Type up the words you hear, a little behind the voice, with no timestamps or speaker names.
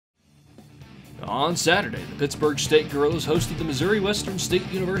On Saturday, the Pittsburgh State Gorillas hosted the Missouri Western State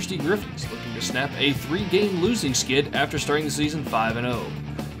University Griffins, looking to snap a 3-game losing skid after starting the season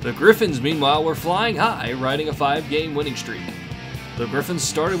 5-0. The Griffins, meanwhile, were flying high, riding a 5-game winning streak. The Griffins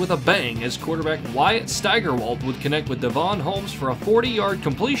started with a bang as quarterback Wyatt Steigerwald would connect with Devon Holmes for a 40-yard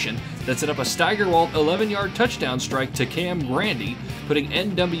completion that set up a Steigerwald 11-yard touchdown strike to Cam Grandy, putting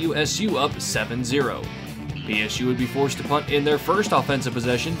MWSU up 7-0. PSU would be forced to punt in their first offensive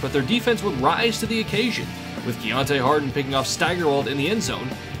possession, but their defense would rise to the occasion, with Keontae Harden picking off Steigerwald in the end zone,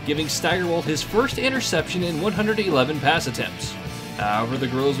 giving Steigerwald his first interception in 111 pass attempts. However, the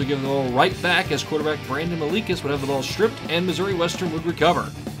Gorillas would give the ball right back as quarterback Brandon Malikas would have the ball stripped and Missouri Western would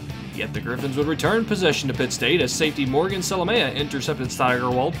recover. Yet the Griffins would return possession to Pitt State as safety Morgan Salamea intercepted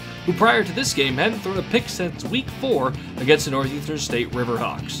Steigerwald, who prior to this game hadn't thrown a pick since Week 4 against the Northeastern State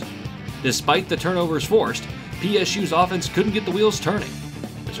Riverhawks. Despite the turnovers forced, PSU's offense couldn't get the wheels turning.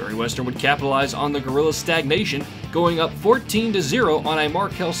 Missouri Western would capitalize on the Gorillas' stagnation, going up 14-0 on a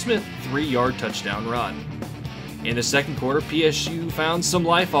Markel Smith 3-yard touchdown run. In the second quarter, PSU found some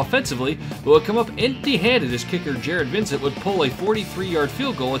life offensively, but would come up empty-handed as kicker Jared Vincent would pull a 43-yard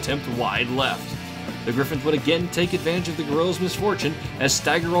field goal attempt wide left. The Griffins would again take advantage of the Gorillas' misfortune as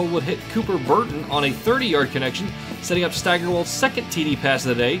Steigerwald would hit Cooper Burton on a 30-yard connection, setting up Steigerwald's second TD pass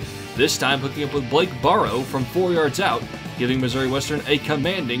of the day, this time hooking up with Blake Burrow from 4 yards out, giving Missouri Western a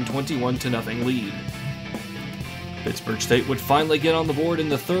commanding 21-0 lead. Pittsburgh State would finally get on the board in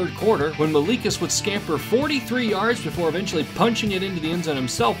the third quarter when Malikas would scamper 43 yards before eventually punching it into the end zone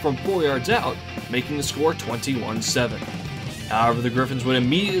himself from 4 yards out, making the score 21-7. However, the Griffins would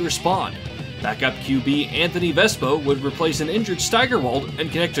immediately respond. Backup QB Anthony Vespo would replace an injured Steigerwald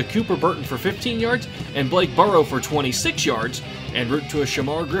and connect to Cooper Burton for 15 yards and Blake Burrow for 26 yards, en route to a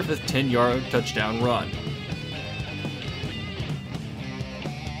Shamar Griffith 10-yard touchdown run.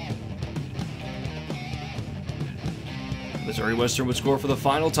 Missouri Western would score for the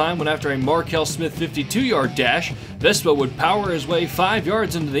final time when, after a Markel Smith 52-yard dash, Vespa would power his way 5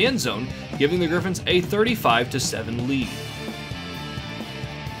 yards into the end zone, giving the Griffins a 35-7 lead.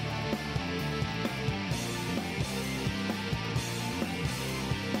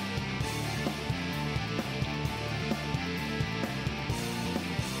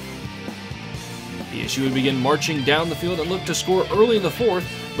 PSU would begin marching down the field and look to score early in the fourth,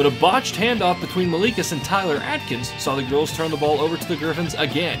 but a botched handoff between Malikas and Tyler Atkins saw the girls turn the ball over to the Griffins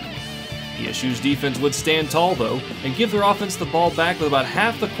again. PSU's defense would stand tall, though, and give their offense the ball back with about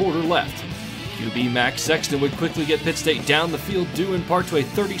half the quarter left. QB Max Sexton would quickly get Pitt State down the field due in part to a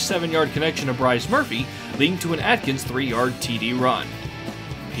 37-yard connection to Bryce Murphy, leading to an Atkins 3-yard TD run.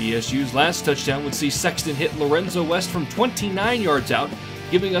 PSU's last touchdown would see Sexton hit Lorenzo West from 29 yards out,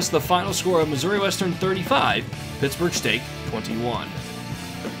 giving us the final score of Missouri Western 35, Pittsburgh State 21.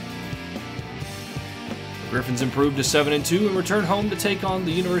 The Griffins improved to 7-2 and returned home to take on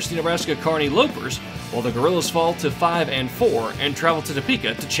the University of Nebraska Kearney Lopers, while the Gorillas fall to 5-4 and travel to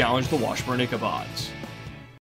Topeka to challenge the Washburn Ichabods.